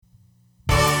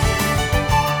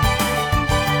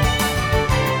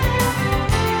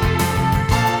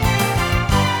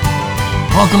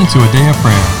Welcome to a day of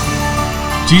prayer.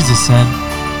 Jesus said,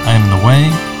 I am the way,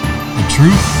 the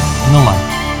truth, and the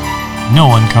life. No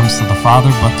one comes to the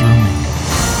Father but through me.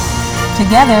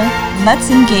 Together, let's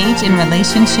engage in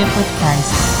relationship with Christ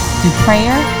through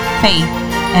prayer, faith,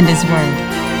 and His Word.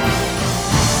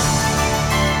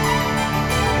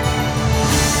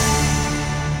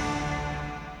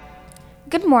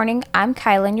 Good morning, I'm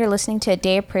Kyla, and you're listening to A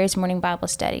Day of Prayer's morning Bible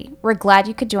study. We're glad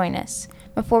you could join us.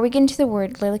 Before we get into the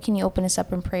Word, Layla, can you open us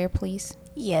up in prayer, please?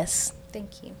 Yes.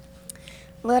 Thank you.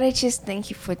 Lord, I just thank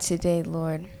you for today,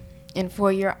 Lord, and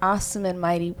for your awesome and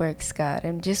mighty works, God,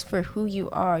 and just for who you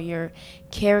are, your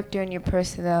character and your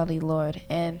personality, Lord.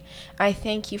 And I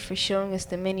thank you for showing us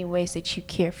the many ways that you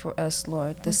care for us,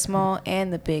 Lord, the small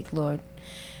and the big, Lord.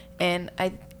 And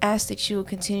I ask that you will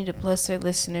continue to bless our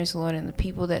listeners, Lord, and the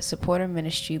people that support our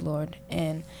ministry, Lord.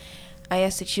 And I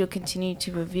ask that you will continue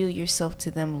to reveal yourself to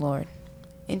them, Lord.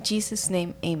 In Jesus'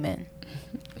 name, amen.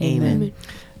 Amen.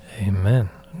 Amen.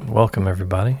 Welcome,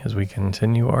 everybody, as we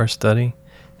continue our study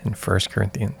in 1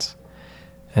 Corinthians.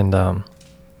 And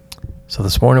so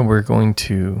this morning we're going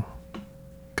to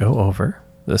go over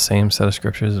the same set of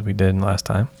scriptures as we did last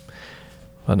time.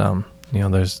 But,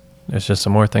 there's just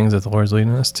some more things that the Lord's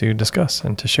leading us to discuss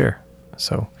and to share.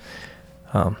 So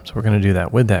we're going to do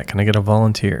that. With that, can I get a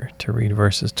volunteer to read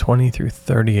verses 20 through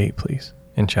 38, please,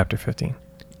 in chapter 15?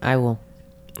 I will.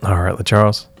 All right,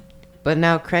 Charles. But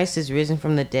now Christ is risen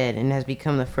from the dead and has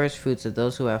become the first fruits of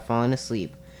those who have fallen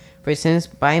asleep. For since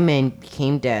by men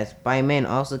came death, by men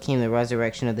also came the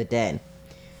resurrection of the dead.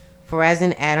 For as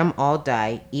in Adam all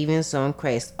die, even so in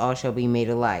Christ all shall be made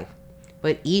alive.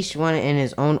 But each one in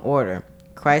his own order.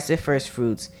 Christ the first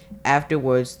fruits,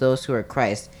 afterwards those who are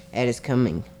Christ at his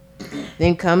coming.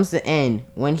 Then comes the end,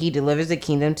 when he delivers the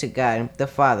kingdom to God the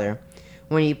Father,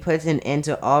 when he puts an end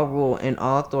to all rule and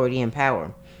all authority and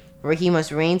power. For he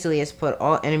must reign till he has put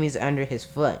all enemies under his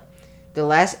foot. The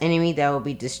last enemy that will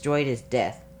be destroyed is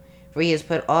death, for he has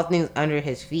put all things under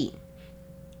his feet.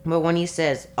 But when he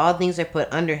says, all things are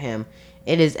put under him,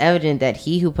 it is evident that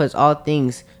he who puts all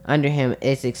things under him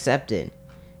is accepted.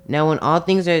 Now when all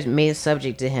things are made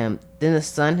subject to him, then the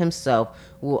Son himself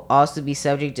will also be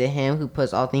subject to him who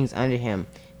puts all things under him,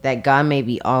 that God may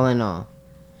be all in all.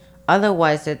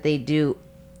 Otherwise,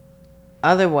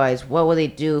 what will they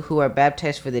do who are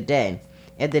baptized for the dead,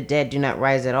 if the dead do not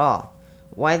rise at all?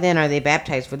 Why then are they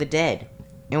baptized for the dead?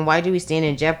 And why do we stand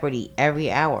in jeopardy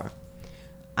every hour?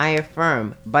 I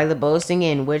affirm, by the boasting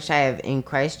in which I have in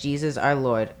Christ Jesus our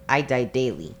Lord, I die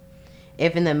daily.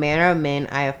 If in the manner of men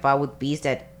I have fought with beasts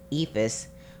at Ephes,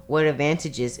 what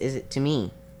advantages is it to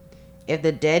me? If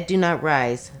the dead do not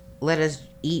rise, let us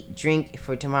eat, drink,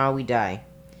 for tomorrow we die.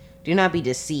 Do not be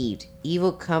deceived.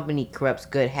 Evil company corrupts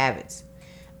good habits.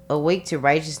 Awake to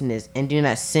righteousness and do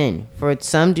not sin, for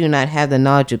some do not have the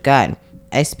knowledge of God.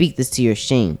 I speak this to your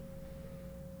shame.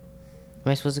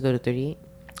 Am I supposed to go to 38?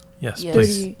 Yes, Yes.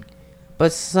 please.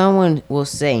 But someone will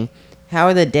say, how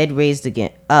are the dead raised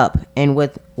again up, and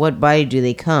with what body do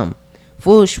they come?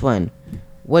 Foolish one,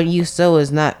 what you sow is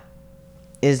not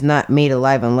made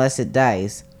alive unless it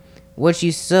dies. What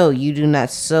you sow, you do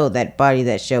not sow that body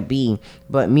that shall be,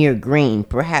 but mere grain,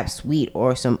 perhaps wheat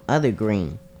or some other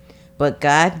grain. But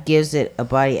God gives it a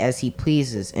body as he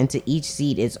pleases, and to each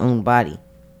seed its own body.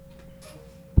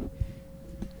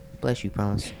 Bless you,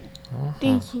 promise.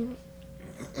 Thank you.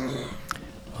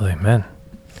 Well, amen.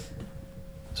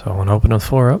 So I want to open the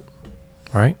floor up,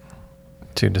 right,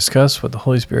 to discuss what the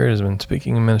Holy Spirit has been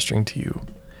speaking and ministering to you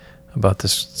about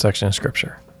this section of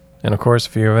Scripture. And, of course,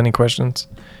 if you have any questions,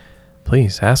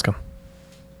 please ask them.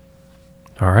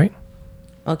 All right?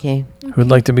 Okay. Who'd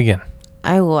like to begin?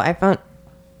 I will. I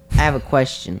have a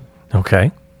question.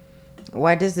 Okay.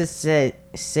 Why does this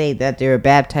say that they were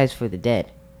baptized for the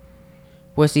dead?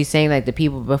 Was he saying like the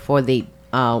people before they,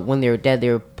 when they were dead, they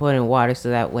were put in water so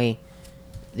that way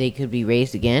they could be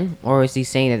raised again? Or is he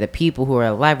saying that the people who are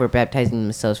alive were baptizing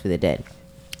themselves for the dead?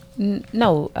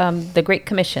 No, the Great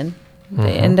Commission,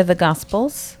 the end of the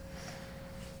Gospels.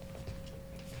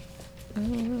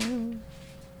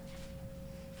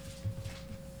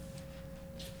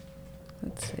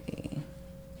 Let's see.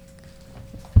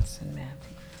 It's in Matthew.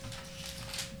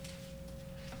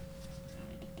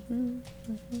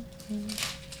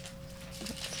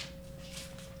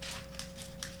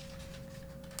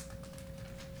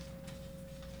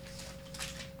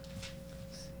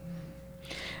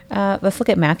 Let's look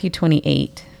at Matthew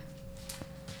 28.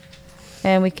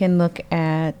 And we can look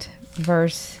at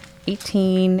verse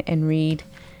 18 and read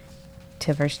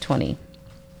to verse 20.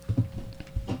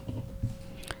 It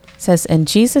says, And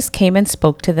Jesus came and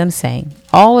spoke to them, saying,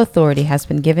 All authority has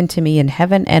been given to me in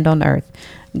heaven and on earth.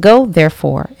 Go,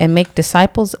 therefore, and make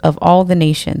disciples of all the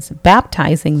nations,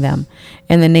 baptizing them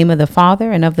in the name of the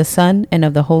Father, and of the Son, and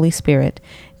of the Holy Spirit,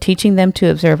 teaching them to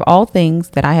observe all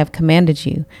things that I have commanded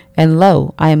you. And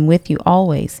lo, I am with you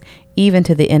always, even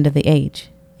to the end of the age.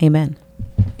 Amen.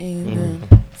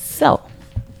 Amen. So,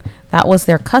 that was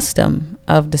their custom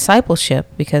of discipleship,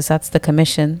 because that's the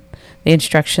commission, the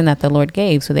instruction that the Lord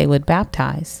gave, so they would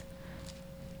baptize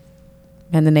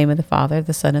in the name of the Father,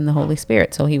 the Son, and the Holy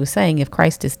Spirit. So he was saying, if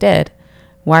Christ is dead,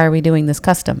 why are we doing this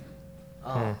custom?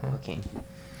 Oh, okay.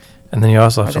 And then you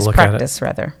also Or have to this look practice, at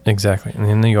rather. it. Exactly. And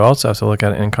then you also have to look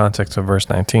at it in context of verse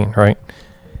 19, right?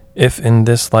 If in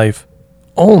this life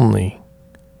only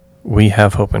we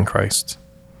have hope in Christ,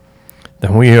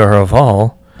 then we are of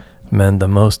all men the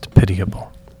most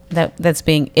pitiable. That's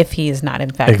being, if he is not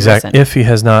in fact Exactly. risen. If he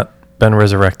has not been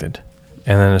resurrected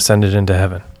and then ascended into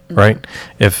heaven, right?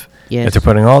 If Yes. they're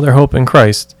putting all their hope in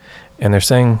Christ and they're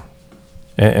saying,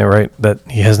 right, that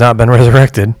he has not been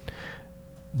resurrected,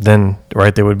 then,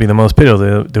 right, they would be the most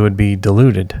pitiable. They would be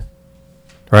deluded,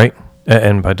 right?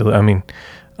 And by deluded, I mean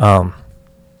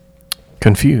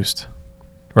confused,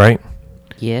 right?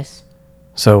 Yes.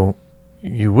 So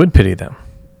you would pity them.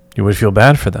 You would feel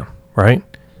bad for them, right?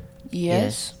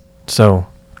 Yes. So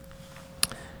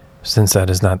since that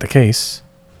is not the case,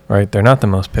 right, they're not the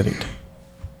most pitied.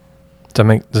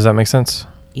 Does that make sense?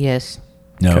 Yes.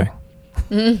 No.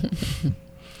 Okay.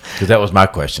 Because that was my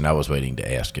question. I was waiting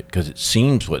to ask it because it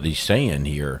seems what he's saying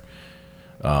here,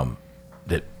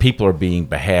 that people are being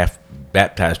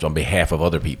baptized on behalf of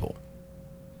other people.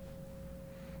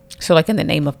 So like in the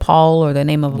name of Paul or the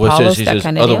name of Well, Apollos, he that says,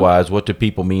 kind of deal? otherwise, what do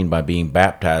people mean by being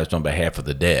baptized on behalf of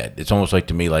the dead? It's almost like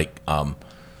to me like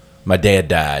my dad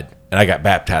died and I got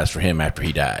baptized for him after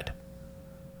he died.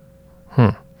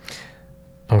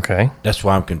 Okay. That's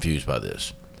why I'm confused by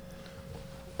this.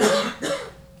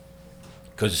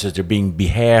 Because it says they're being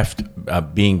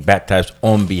baptized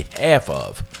on behalf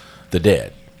of the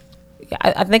dead.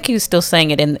 I think he was still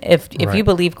saying it. And if you Right.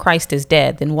 believe Christ is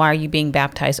dead, then why are you being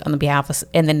baptized on the behalf of,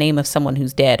 in the name of someone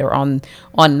who's dead, or on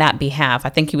that behalf? I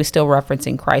think he was still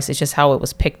referencing Christ. It's just how it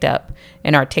was picked up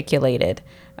and articulated.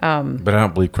 But I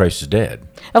don't believe Christ is dead.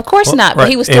 Of course Well, not. But right.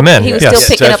 he was still Amen. he was Yes.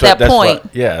 still picking up that point.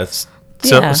 It's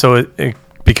Yeah. So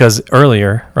because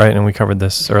earlier, right, and we covered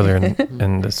this earlier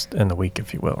in the week,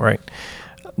 if you will, right,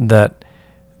 that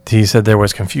he said there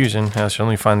was confusion. I should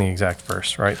only find the exact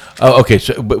verse, right? Oh, okay.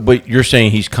 So, but you're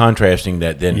saying he's contrasting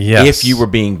that then. Yes. If you were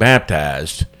being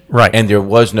baptized, Right. and there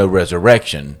was no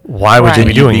resurrection, Why would you Right.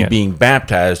 be doing you'd it? be being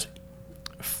baptized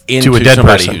into a dead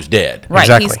somebody person. who's dead. Right.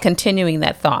 Exactly. He's continuing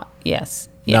that thought. Yes.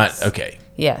 Yes. Not okay.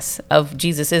 Yes. Of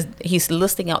Jesus he's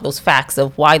listing out those facts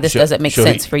of why this So- doesn't make so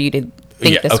sense he- for you to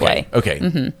think this okay, way. Okay.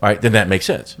 All right. Then that makes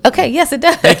sense. Okay. Yes, it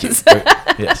does. Thank you.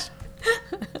 Yes.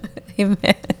 Amen.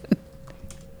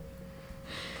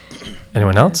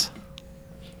 Anyone else?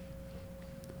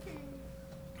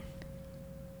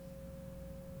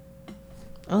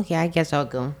 Okay, I guess I'll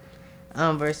go.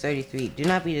 Verse 33. Do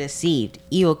not be deceived.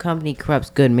 Evil company corrupts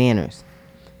good manners.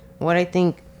 What I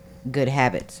think, good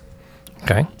habits.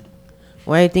 Okay.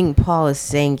 What I think Paul is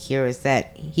saying here is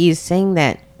that he's saying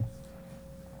that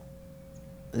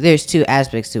there's two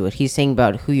aspects to it. He's saying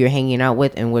about who you're hanging out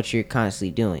with and what you're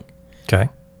constantly doing. Okay.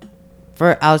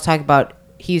 I was talking about,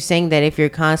 he's saying that if you're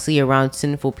constantly around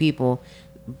sinful people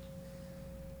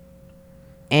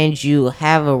and you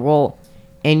have a role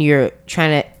and you're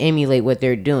trying to emulate what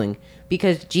they're doing,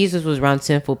 because Jesus was around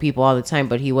sinful people all the time,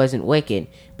 but he wasn't wicked.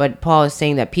 But Paul is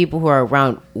saying that people who are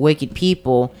around wicked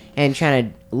people and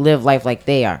trying to live life like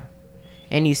they are.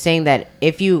 And he's saying that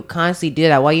if you constantly do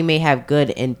that, while you may have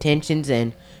good intentions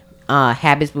and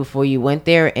habits before you went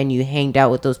there and you hanged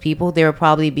out with those people, they will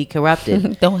probably be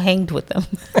corrupted. Don't hang with them.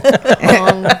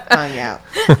 Hung out.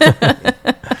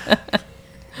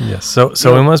 Yes.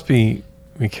 So we must be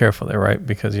careful there, right?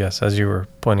 Because yes, as you were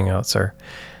pointing out, sir,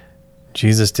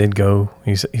 Jesus did go.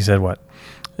 He said what?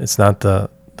 It's not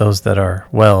those that are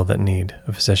well that need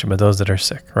a physician, but those that are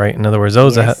sick, right? In other words,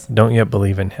 those Yes. that don't yet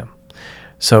believe in him.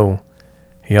 So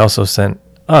he also sent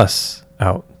us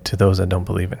out to those that don't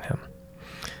believe in him.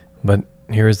 But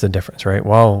here is the difference, right?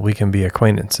 While we can be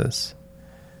acquaintances,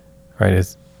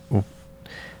 right?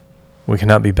 We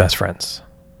cannot be best friends,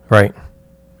 right?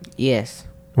 Yes.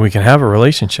 We can have a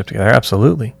relationship together,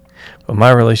 absolutely. But my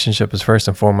relationship is first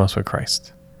and foremost with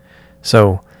Christ.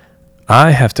 So I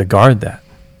have to guard that,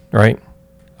 right?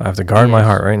 I have to guard my Yes.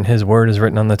 heart, right? And his word is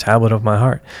written on the tablet of my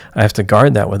heart. I have to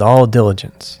guard that with all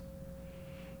diligence,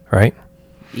 right?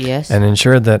 Yes. And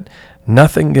ensure that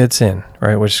nothing gets in,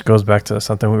 right? Which goes back to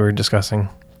something we were discussing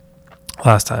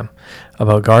last time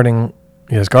about guarding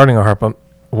our heart, but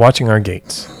watching our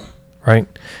gates, right?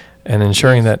 And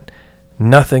ensuring that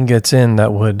nothing gets in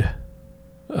that would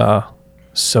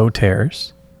sow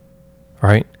tares,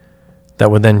 right? That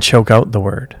would then choke out the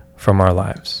word from our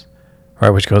lives, right?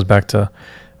 Which goes back to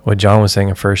what John was saying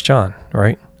in 1 John,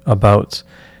 right? About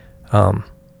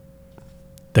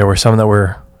there were some that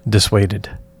were dissuaded,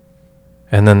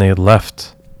 and then they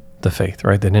left the faith,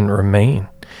 right? They didn't remain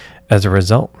as a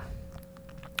result.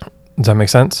 Does that make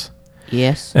sense?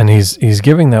 Yes. And he's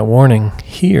giving that warning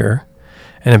here,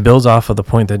 and it builds off of the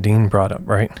point that Dean brought up,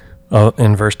 right?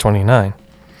 In verse 29.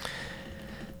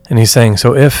 And he's saying,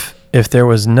 so if there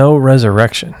was no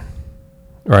resurrection,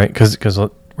 right? Because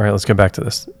let's get back to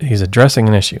this. He's addressing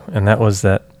an issue, and that was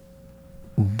that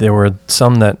there were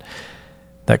some that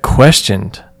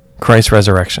questioned Christ's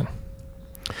resurrection.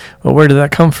 Well, where did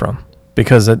that come from?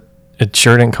 Because it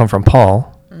sure didn't come from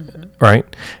Paul, right?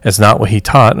 It's not what he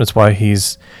taught. That's why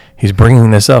he's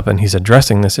bringing this up, and he's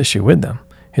addressing this issue with them.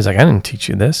 He's like, I didn't teach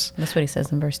you this. That's what he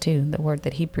says in verse 2, the word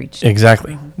that he preached.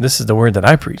 Exactly. This is the word that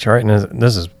I preach, right? And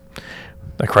this is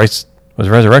that Christ was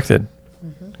resurrected.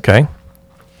 Okay?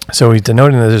 So he's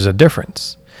denoting that there's a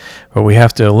difference. But we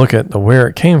have to look at where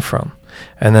it came from.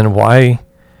 And then why,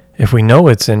 if we know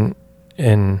it's in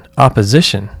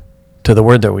opposition to the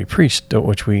word that we preach, to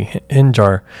which we hinge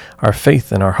our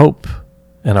faith and our hope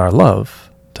and our love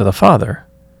to the Father,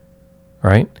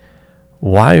 right?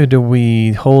 Why do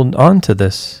we hold on to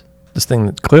this thing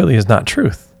that clearly is not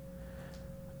truth,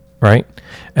 right?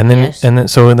 And then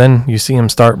so then you see him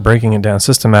start breaking it down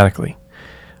systematically,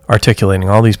 articulating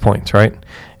all these points, right?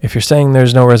 If you're saying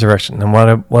there's no resurrection, then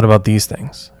what about these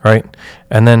things, right?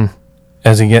 And then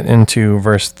as you get into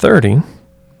verse 30,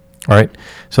 right?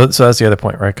 So that's the other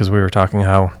point, right? Because we were talking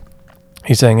how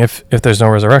he's saying if there's no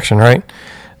resurrection, right?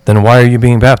 Then why are you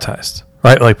being baptized,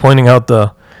 right? Like pointing out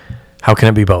how can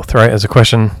it be both, right? As a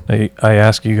question I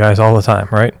ask you guys all the time,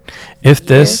 right? If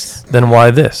this, then why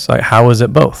this? Like, how is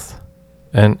it both?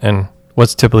 And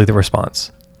what's typically the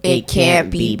response? It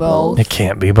can't be both. It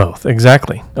can't be both.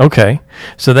 Exactly. Okay.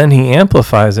 So then he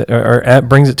amplifies it or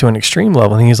brings it to an extreme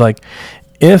level. And he's like,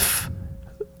 if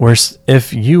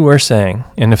you are saying,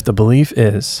 and if the belief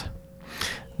is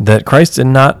that Christ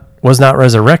was not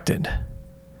resurrected,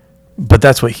 but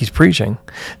that's what he's preaching,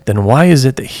 then why is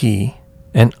it that he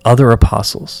and other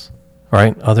apostles,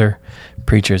 right, other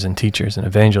preachers and teachers and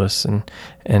evangelists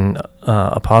and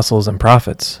apostles and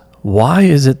prophets, why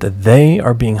is it that they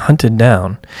are being hunted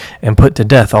down and put to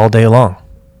death all day long?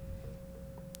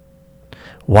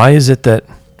 Why is it that,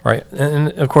 right, and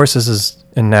of course this is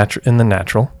in the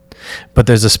natural, but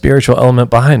there's a spiritual element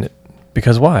behind it.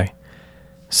 Because why?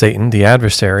 Satan, the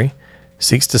adversary,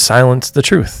 seeks to silence the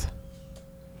truth.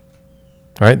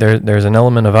 Right? There's an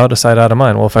element of out of sight, out of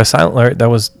mind. Well, if I silence, that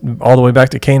was all the way back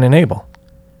to Cain and Abel.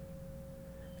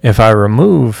 If I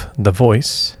remove the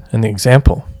voice and the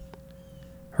example,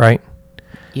 right?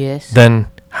 Yes. Then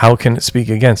how can it speak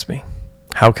against me?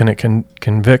 How can it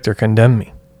convict or condemn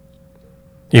me?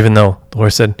 Even though the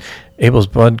Lord said, Abel's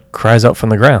blood cries out from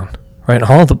the ground, right?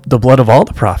 All the blood of all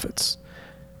the prophets,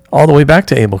 all the way back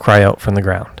to Abel, cry out from the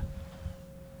ground,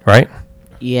 right?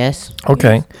 Yes.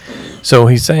 Okay. So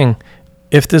he's saying,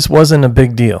 if this wasn't a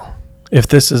big deal, if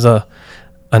this is a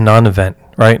non-event,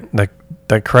 right?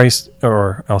 That Christ,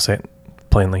 or I'll say it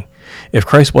plainly, if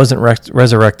Christ wasn't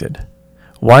resurrected,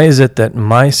 why is it that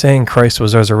my saying Christ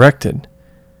was resurrected,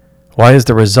 why is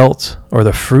the result or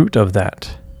the fruit of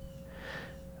that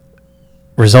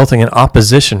resulting in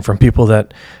opposition from people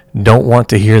that don't want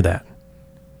to hear that,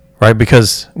 right?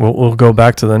 Because we'll go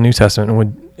back to the New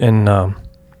Testament in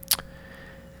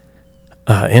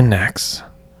Acts,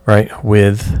 right?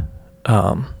 With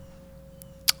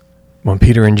when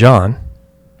Peter and John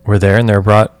were there, and they're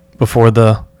brought before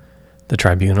the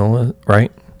tribunal,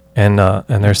 right? And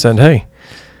they're said, hey,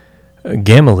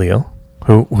 Gamaliel,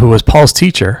 who was Paul's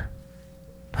teacher,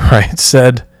 right,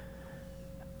 said,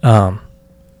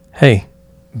 hey,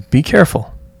 be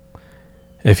careful.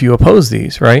 If you oppose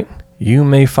these, right, you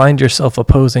may find yourself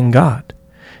opposing God.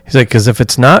 He's like, because if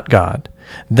it's not God,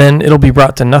 then it'll be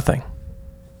brought to nothing,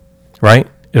 right?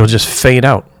 It'll just fade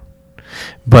out.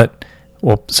 But,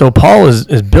 well, so Paul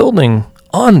is building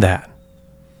on that,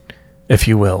 if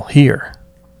you will, here.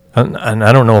 And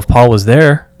I don't know if Paul was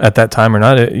there at that time or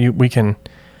not. We can,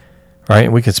 right?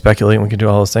 We could speculate and we could do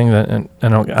all those things. And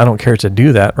I don't care to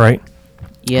do that, right?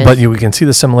 Yes. But we can see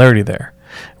the similarity there,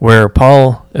 where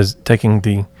Paul is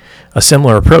taking a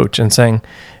similar approach and saying,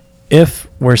 if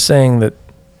we're saying that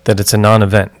it's a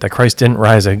non-event, that Christ didn't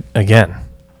rise again,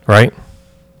 right?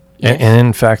 and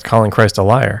in fact calling Christ a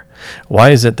liar. Why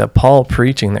is it that Paul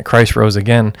preaching that Christ rose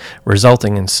again,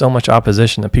 resulting in so much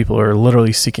opposition that people are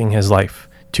literally seeking his life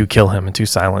to kill him and to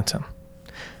silence him?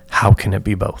 How can it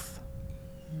be both?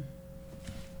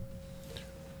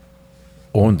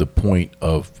 On the point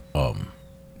of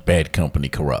bad company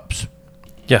corrupts.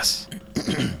 Yes.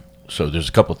 So there's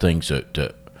a couple things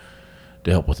to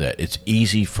help with that. It's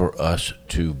easy for us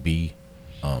to be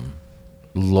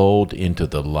lulled into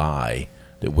the lie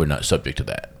that we're not subject to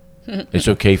that. It's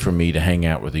okay for me to hang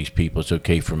out with these people. It's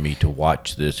okay for me to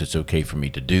watch this. It's okay for me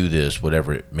to do this,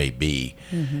 whatever it may be.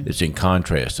 It's in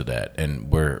contrast to that,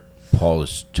 and where Paul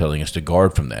is telling us to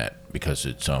guard from that because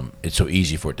it's so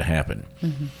easy for it to happen.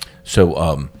 So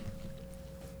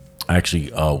I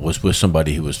actually was with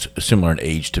somebody who was similar in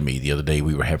age to me the other day.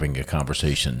 We were having a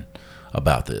conversation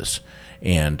about this,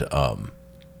 and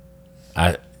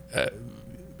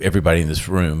everybody in this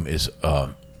room is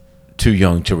too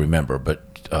young to remember, but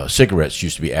cigarettes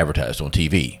used to be advertised on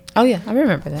TV. Oh, yeah. I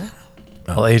remember that.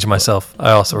 I'll age myself.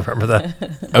 I also remember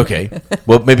that. Okay.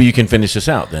 Well, maybe you can finish this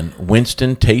out then.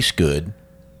 Winston tastes good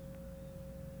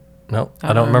No,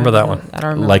 I don't remember that one. I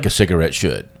don't remember. like a cigarette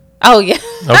should. Oh, yeah.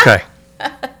 Okay.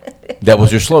 That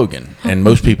was their slogan. And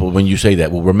most people, when you say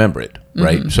that, will remember it,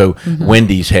 right? So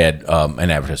Wendy's had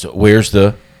an advertisement. Where's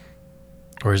the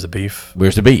Where's the beef?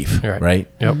 beef, Right. right?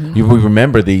 Yep. We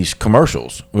remember these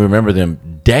commercials. We remember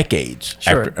them decades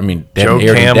Sure. after. I mean, they Joe haven't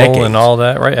aired in Camel decades. and all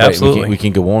that, right? Right, Absolutely. we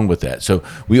can go on with that. So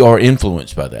we are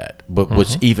influenced by that. But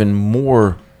what's even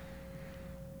more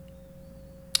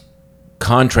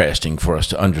contrasting for us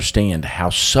to understand how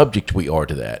subject we are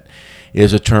to that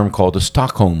is a term called the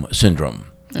Stockholm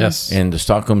Syndrome. Yes. And the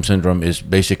Stockholm Syndrome is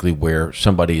basically where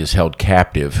somebody is held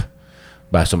captive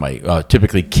by somebody,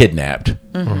 typically kidnapped,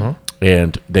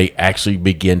 and they actually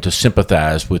begin to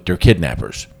sympathize with their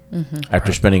kidnappers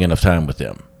after spending enough time with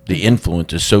them. The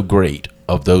influence is so great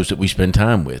of those that we spend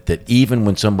time with that even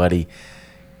when somebody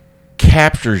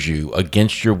captures you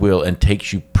against your will and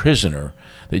takes you prisoner,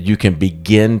 that you can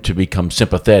begin to become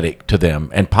sympathetic to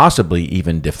them and possibly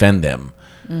even defend them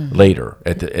later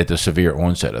at the severe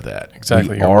onset of that.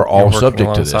 Exactly. We You're- are you're all working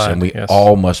subject to this, alongside, and we yes.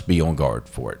 all must be on guard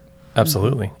for it.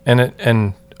 Absolutely.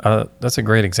 And that's a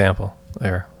great example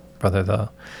there, brother,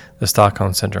 the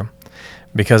Stockholm Syndrome,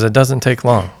 because it doesn't take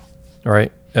long,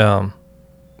 right?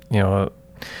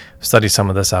 Study some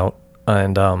of this out,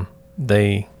 and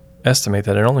they estimate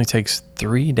that it only takes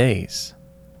 3 days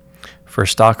for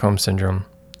Stockholm Syndrome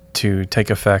to take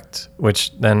effect,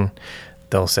 which then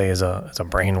they'll say is a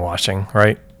brainwashing,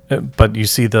 right? But you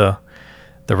see the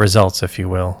results, if you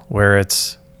will, where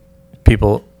it's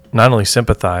people not only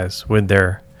sympathize with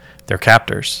their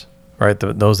captors, right,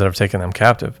 those that have taken them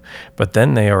captive, but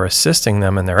then they are assisting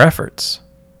them in their efforts,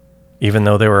 even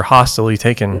though they were hostilely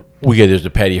taken. There's the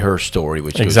Patty Hearst story,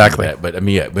 which goes Exactly. into that. But I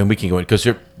mean, yeah, when we can go in, because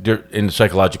they're in the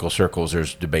psychological circles,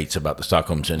 there's debates about the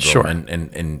Stockholm Syndrome. Sure.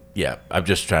 And yeah, I'm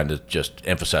just trying to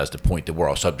emphasize the point that we're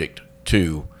all subject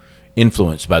to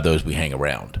influence by those we hang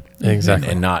around. Exactly.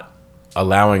 And not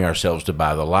allowing ourselves to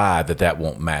buy the lie that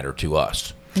won't matter to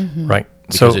us. Right.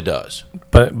 Because it does.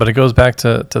 But it goes back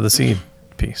to the seed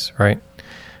piece, right?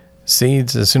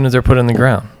 Seeds, as soon as they're put in the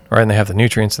ground, right, and they have the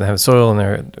nutrients and they have the soil and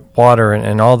their water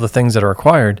and all the things that are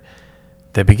required,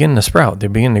 they begin to sprout. They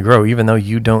begin to grow, even though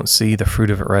you don't see the fruit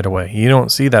of it right away. You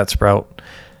don't see that sprout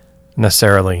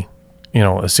necessarily,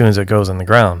 as soon as it goes in the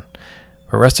ground.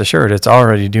 But rest assured, it's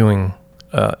already doing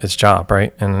its job,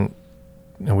 right? And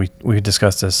we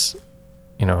discussed this,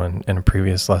 in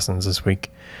previous lessons this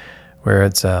week, where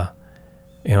it's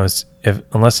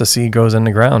unless the seed goes in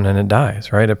the ground and it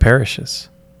dies, right? It perishes,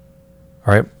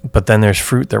 right? But then there's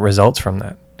fruit that results from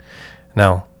that.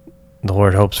 Now, the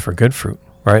Lord hopes for good fruit,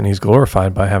 right? And he's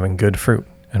glorified by having good fruit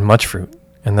and much fruit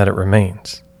and that it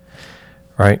remains,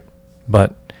 right?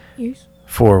 But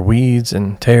for weeds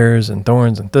and tares and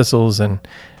thorns and thistles and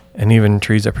even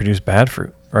trees that produce bad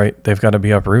fruit, right? They've got to be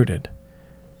uprooted.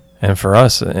 And for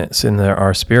us, it's in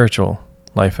our spiritual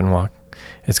life and walk,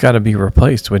 it's got to be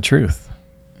replaced with truth.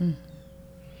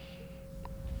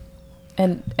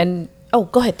 And oh,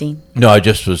 go ahead, Dean. No, I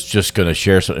was just going to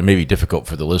share something. It may be difficult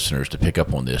for the listeners to pick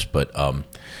up on this, but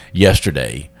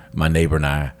yesterday, my neighbor and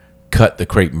I cut the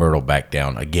crepe myrtle back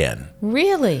down again.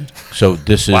 Really? So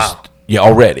this is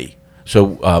already.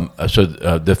 So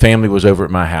the family was over at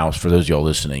my house, for those of y'all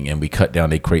listening, and we cut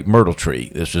down a crepe myrtle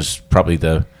tree. This is probably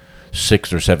the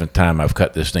 6th or 7th time I've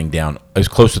cut this thing down as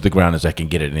close to the ground as I can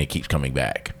get it, and it keeps coming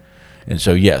back. And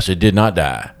so, yes, it did not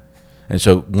die. And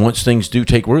so once things do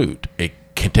take root, it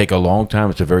can take a long time.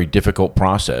 It's a very difficult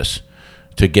process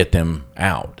to get them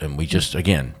out. And we just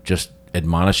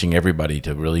admonishing everybody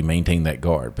to really maintain that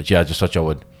guard. But yeah, just thought y'all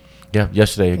would. Yeah,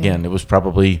 yesterday again, it was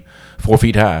probably 4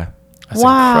 feet high. That's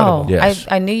wow. incredible. Yes.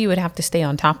 I knew you would have to stay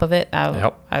on top of it.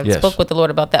 I Yes. spoke with the Lord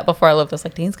about that before I left. I was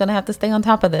like, Dean's going to have to stay on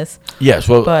top of this. Yes,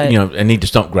 well, But- I need the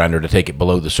stump grinder to take it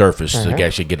below the surface to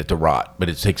actually get it to rot. But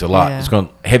it takes a lot. Yeah.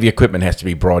 Heavy equipment has to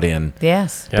be brought in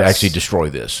Yes. to Yes. actually destroy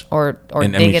this. Or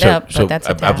And, dig it up, but that's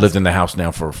a I've lived task. in the house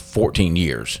now for 14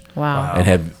 years. Wow. And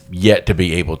have yet to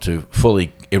be able to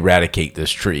fully eradicate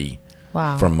this tree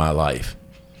Wow. from my life.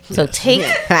 So take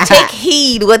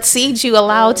heed what seeds you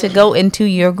allow to go into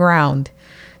your ground.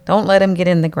 Don't let them get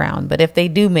in the ground. But if they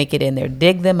do make it in there,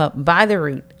 dig them up by the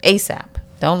root ASAP.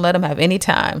 Don't let them have any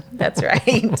time. That's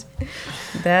right.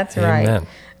 That's right.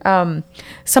 Amen.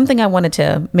 Something I wanted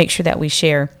to make sure that we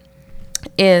share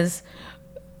is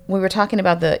we were talking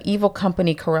about the evil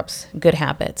company corrupts good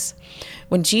habits.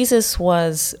 When Jesus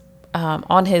was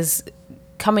on his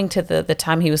coming to the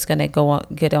time he was going to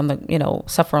get on the,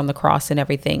 suffer on the cross and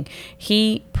everything,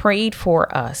 he prayed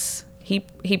for us.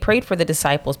 He prayed for the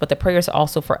disciples, but the prayer is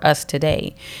also for us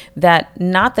today, that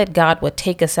not that God would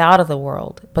take us out of the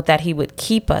world, but that he would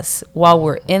keep us while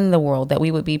we're in the world, that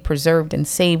we would be preserved and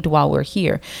saved while we're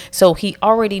here. So he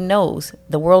already knows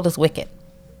the world is wicked.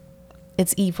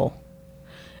 It's evil.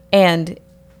 And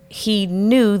he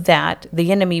knew that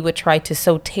the enemy would try to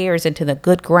sow tares into the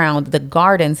good ground, the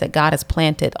gardens that God has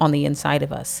planted on the inside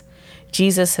of us.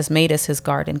 Jesus has made us his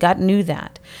garden. God knew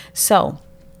that. So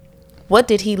what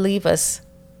did he leave us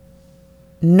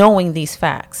knowing these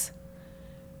facts?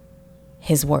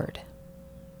 His word.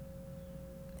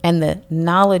 And the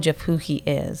knowledge of who he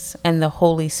is and the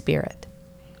Holy Spirit.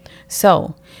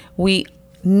 So we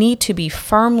need to be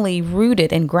firmly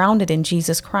rooted and grounded in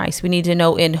Jesus Christ. We need to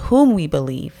know in whom we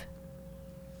believe,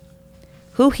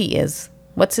 who he is,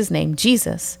 what's his name,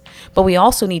 Jesus. But we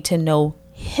also need to know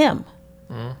him.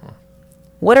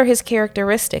 What are his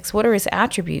characteristics? What are his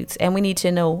attributes? And we need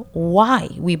to know why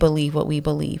we believe what we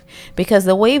believe, because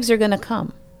the waves are going to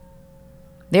come.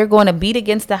 They're going to beat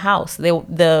against the house.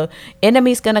 The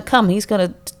enemy's going to come. He's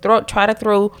going to try to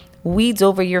throw weeds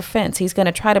over your fence. He's going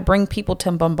to try to bring people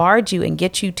to bombard you and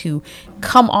get you to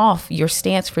come off your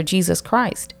stance for Jesus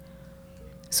Christ.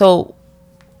 So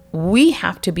we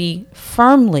have to be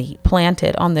firmly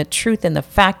planted on the truth and the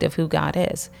fact of who God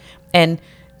is. And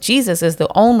Jesus is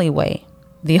the only way,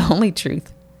 the only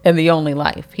truth, and the only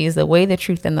life. He is the way, the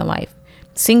truth, and the life.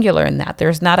 Singular in that.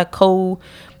 There's not a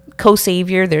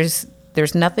co-savior. There's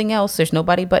nothing else. There's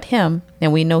nobody but him.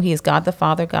 And we know he is God the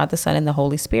Father, God the Son, and the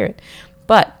Holy Spirit.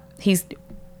 But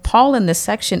Paul in this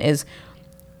section is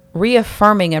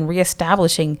reaffirming and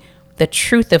reestablishing the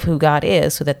truth of who God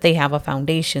is so that they have a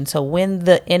foundation. So when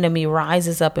the enemy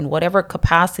rises up in whatever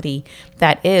capacity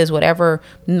that is, whatever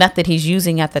method he's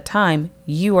using at the time,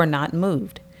 you are not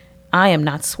moved. I am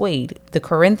not swayed. The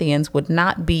Corinthians would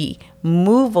not be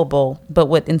movable, but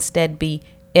would instead be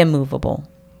immovable.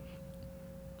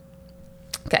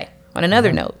 Okay, on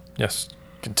another note. Yes.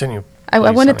 Continue. I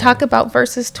Please, want to Sonny. talk about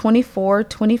verses 24,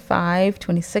 25,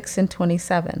 26, and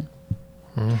 27.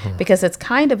 Because it's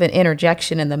kind of an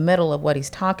interjection in the middle of what he's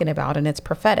talking about, and it's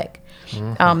prophetic.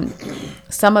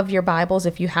 Some of your Bibles,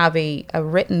 if you have a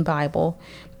written Bible,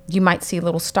 you might see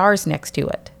little stars next to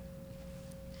it.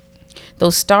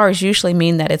 Those stars usually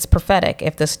mean that it's prophetic.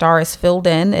 If the star is filled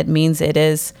in, it means it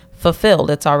is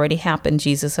fulfilled. It's already happened.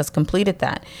 Jesus has completed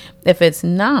that. If it's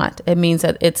not, it means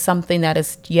that it's something that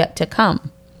is yet to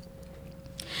come.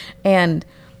 And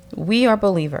we are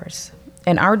believers,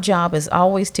 and our job is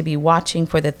always to be watching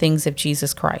for the things of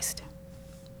Jesus Christ.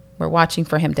 We're watching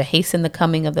for him to hasten the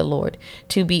coming of the Lord,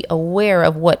 to be aware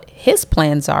of what his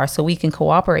plans are so we can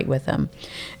cooperate with him.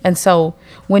 And so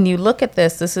when you look at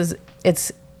this,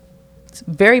 it's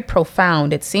very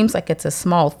profound. It seems like it's a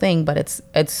small thing, but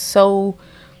it's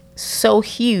so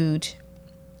huge.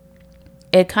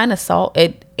 It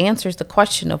answers the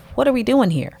question of, what are we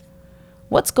doing here?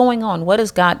 What's going on? What is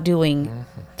God doing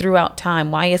throughout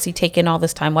time? Why is he taking all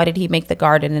this time? Why did he make the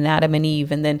garden and Adam and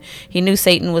Eve? And then he knew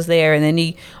Satan was there. And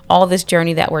then all this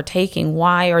journey that we're taking,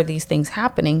 why are these things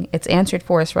happening? It's answered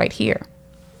for us right here.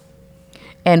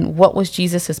 And what was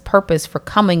Jesus's purpose for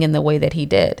coming in the way that he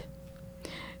did?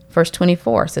 Verse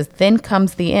 24 says, then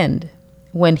comes the end,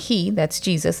 when he, that's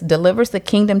Jesus, delivers the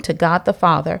kingdom to God the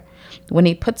Father, when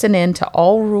he puts an end to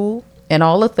all rule and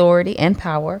all authority and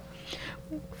power.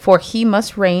 For he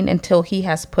must reign until he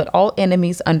has put all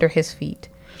enemies under his feet.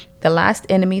 The last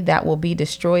enemy that will be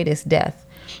destroyed is death,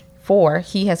 for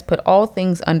he has put all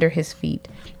things under his feet.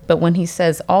 But when he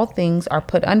says all things are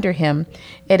put under him,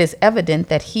 it is evident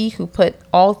that he who put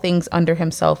all things under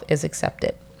himself is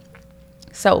accepted.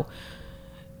 So,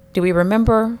 do we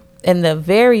remember in the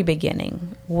very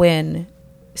beginning, when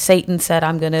Satan said,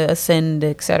 I'm going to ascend,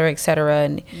 et cetera,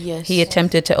 and Yes. he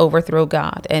attempted to overthrow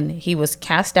God, and he was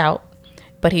cast out,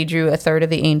 but he drew a third of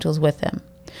the angels with him.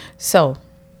 So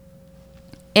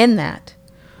in that,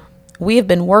 we have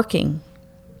been working,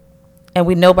 and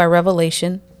we know by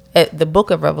Revelation, the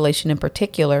book of Revelation in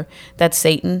particular, that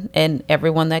Satan and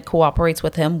everyone that cooperates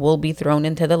with him will be thrown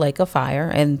into the lake of fire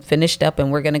and finished up,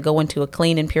 and we're going to go into a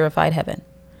clean and purified heaven.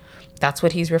 That's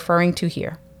what he's referring to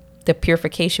here. The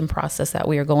purification process that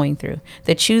we are going through,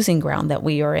 the choosing ground that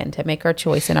we are in to make our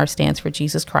choice and our stance for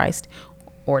Jesus Christ,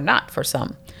 or not for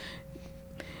some.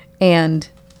 And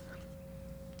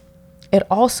it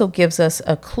also gives us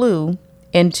a clue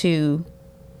into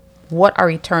what our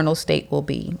eternal state will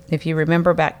be. If you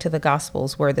remember back to the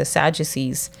Gospels, where the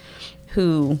Sadducees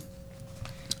who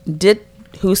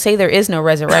say there is no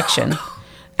resurrection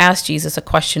asked Jesus a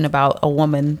question about a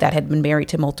woman that had been married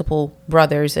to multiple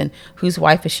brothers and whose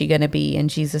wife is she going to be? And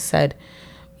Jesus said,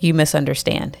 you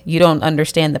misunderstand. You don't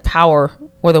understand the power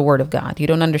or the word of God. You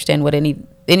don't understand what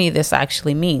any of this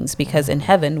actually means, because in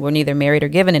heaven, we're neither married or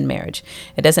given in marriage.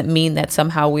 It doesn't mean that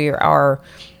somehow we are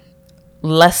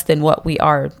less than what we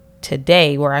are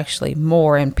today. We're actually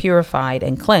more and purified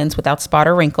and cleansed without spot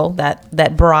or wrinkle,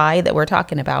 that bride that we're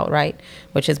talking about, right?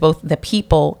 Which is both the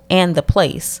people and the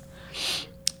place.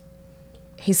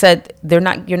 He said, you're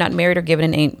not married or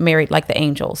given in married like the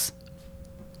angels.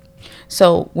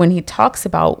 So when he talks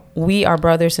about we are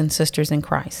brothers and sisters in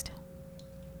Christ,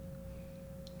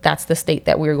 that's the state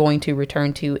that we're going to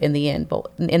return to in the end. But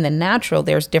in the natural,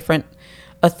 there's different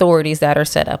authorities that are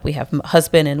set up. We have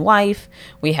husband and wife.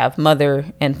 We have mother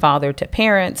and father to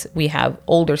parents. We have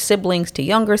older siblings to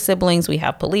younger siblings. We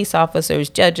have police officers,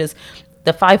 judges,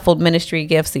 the fivefold ministry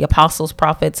gifts, the apostles,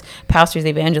 prophets, pastors,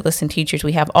 evangelists, and teachers.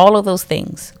 We have all of those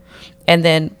things. And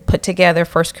then put together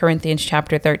 1 Corinthians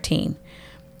chapter 13.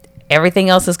 Everything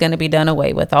else is going to be done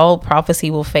away with. All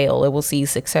prophecy will fail. It will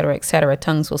cease, et cetera, et cetera.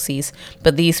 Tongues will cease.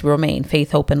 But these remain: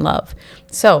 faith, hope, and love.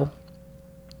 So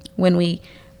when we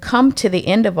come to the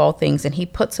end of all things and he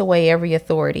puts away every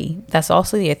authority, that's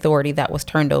also the authority that was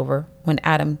turned over when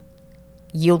Adam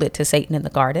yielded to Satan in the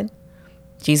garden.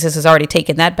 Jesus has already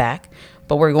taken that back,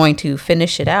 but we're going to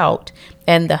finish it out.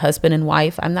 And the husband and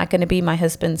wife, I'm not going to be my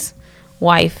husband's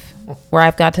wife where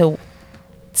I've got to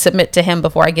submit to him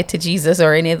before I get to Jesus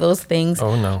or any of those things.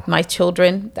 Oh, no. My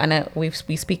children, and we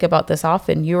speak about this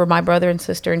often, you are my brother and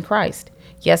sister in Christ.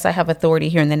 Yes, I have authority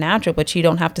here in the natural, but you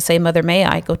don't have to say, Mother, may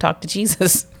I go talk to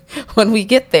Jesus when we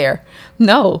get there.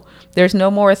 No, there's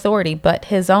no more authority but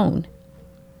his own.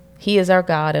 He is our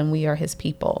God and we are his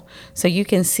people. So you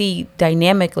can see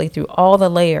dynamically through all the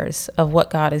layers of what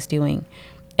God is doing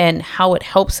and how it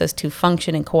helps us to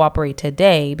function and cooperate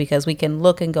today, because we can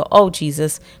look and go, oh,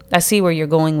 Jesus, I see where you're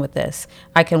going with this.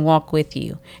 I can walk with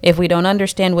you. If we don't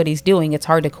understand what he's doing, it's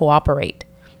hard to cooperate.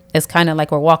 It's kind of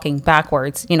like we're walking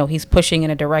backwards. You know, he's pushing in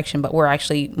a direction, but we're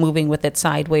actually moving with it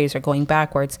sideways or going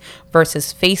backwards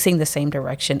versus facing the same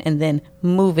direction and then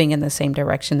moving in the same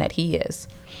direction that he is.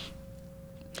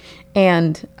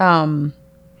 And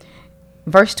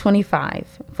verse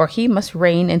 25, for he must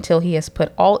reign until he has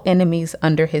put all enemies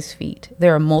under his feet.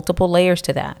 There are multiple layers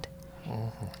to that.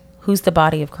 Mm-hmm. Who's the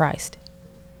body of Christ?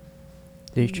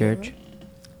 The church.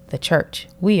 The church.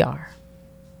 We are.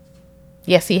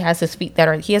 Yes, he has feet that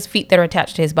are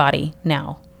attached to his body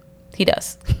now. He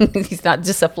does. He's not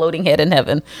just a floating head in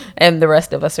heaven and the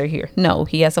rest of us are here. No,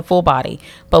 he has a full body,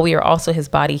 but we are also his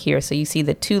body here. So you see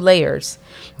the two layers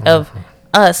of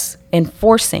us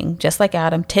enforcing, just like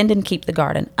Adam, tend and keep the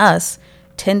garden, us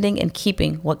tending and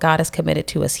keeping what God has committed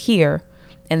to us here.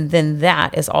 And then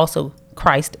that is also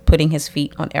Christ putting his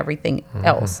feet on everything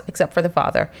else except for the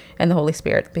Father and the Holy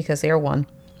Spirit, because they are one.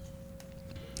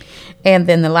 And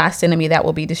then the last enemy that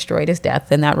will be destroyed is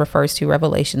death. And that refers to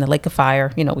Revelation, the lake of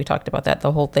fire. You know, we talked about that,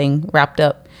 the whole thing wrapped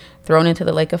up, thrown into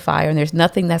the lake of fire. And there's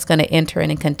nothing that's going to enter in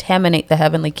and contaminate the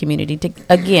heavenly community.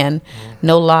 Again,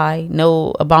 no lie,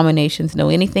 no abominations, no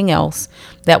anything else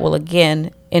that will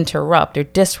again interrupt or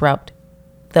disrupt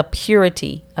the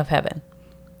purity of heaven.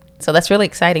 So that's really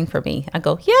exciting for me. I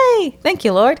go, yay, thank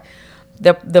you, Lord.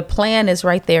 The plan is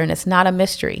right there, and it's not a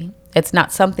mystery. It's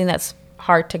not something that's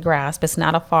hard to grasp. It's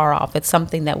not a far off. It's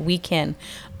something that we can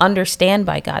understand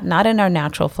by God, not in our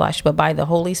natural flesh, but by the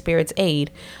Holy Spirit's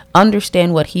aid,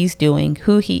 understand what he's doing,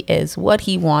 who he is, what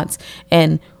he wants,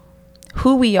 and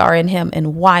who we are in him,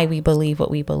 and why we believe what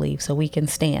we believe, so we can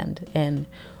stand and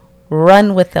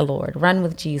run with the Lord, run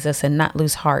with Jesus, and not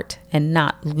lose heart and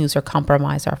not lose or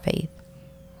compromise our faith.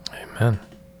 Amen.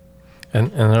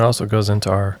 And it also goes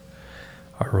into our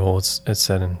role. It's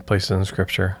said in places in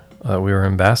Scripture we were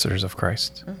ambassadors of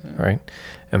Christ, right?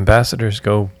 Ambassadors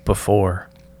go before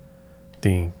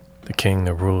the king,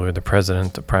 the ruler, the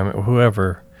president, the prime,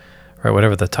 whoever, right?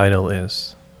 Whatever the title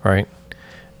is, right?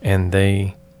 And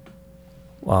they,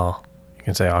 well, you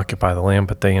can say occupy the land,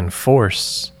 but they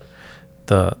enforce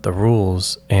the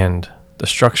rules and the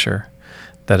structure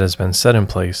that has been set in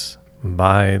place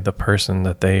by the person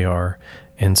that they are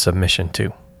in submission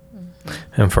to.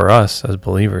 And for us as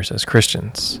believers, as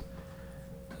Christians,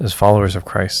 as followers of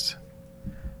Christ,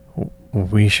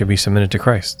 we should be submitted to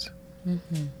Christ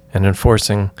and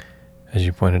enforcing, as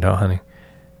you pointed out, honey,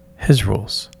 his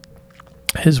rules,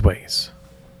 his ways,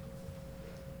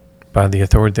 by the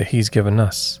authority that he's given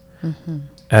us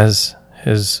as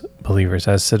his believers,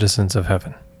 as citizens of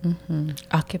heaven.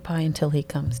 Occupy until he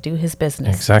comes. Do his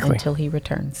business Exactly. until he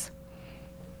returns.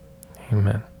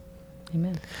 Amen.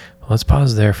 Amen. Well, let's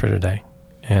pause there for today.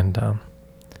 And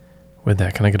with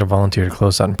that, can I get a volunteer to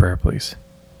close out in prayer, please?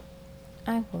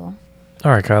 I will.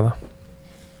 All right, Kyla.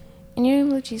 In your name,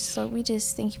 Lord Jesus, Lord, we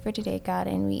just thank you for today, God,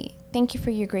 and we thank you for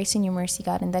your grace and your mercy,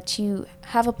 God, and that you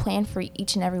have a plan for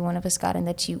each and every one of us, God, and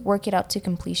that you work it out to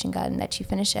completion, God, and that you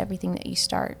finish everything that you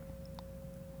start.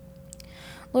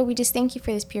 Lord, we just thank you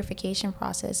for this purification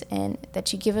process and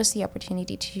that you give us the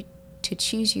opportunity to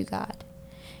choose you, God.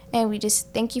 And we just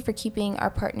thank you for keeping our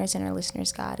partners and our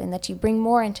listeners, God, and that you bring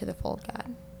more into the fold,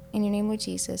 God. In your name, Lord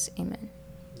Jesus, amen.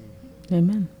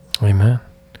 Amen. Amen.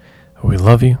 We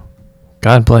love you.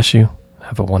 God bless you.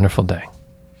 Have a wonderful day.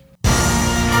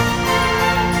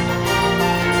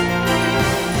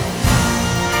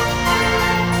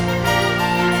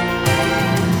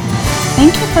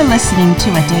 Thank you for listening to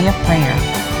A Day of Prayer.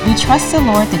 We trust the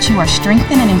Lord that you are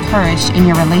strengthened and encouraged in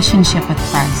your relationship with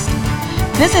Christ.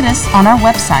 Visit us on our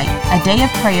website,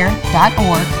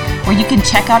 adayofprayer.org, where you can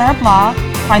check out our blog,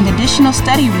 find additional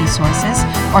study resources,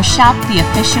 or shop the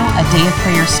official A Day of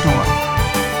Prayer store.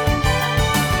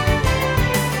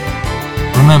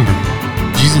 Remember,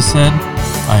 Jesus said,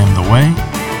 I am the way,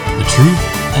 the truth,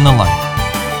 and the life.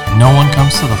 No one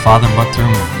comes to the Father but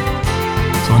through me.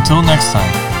 So until next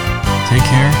time, take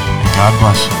care and God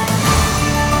bless you.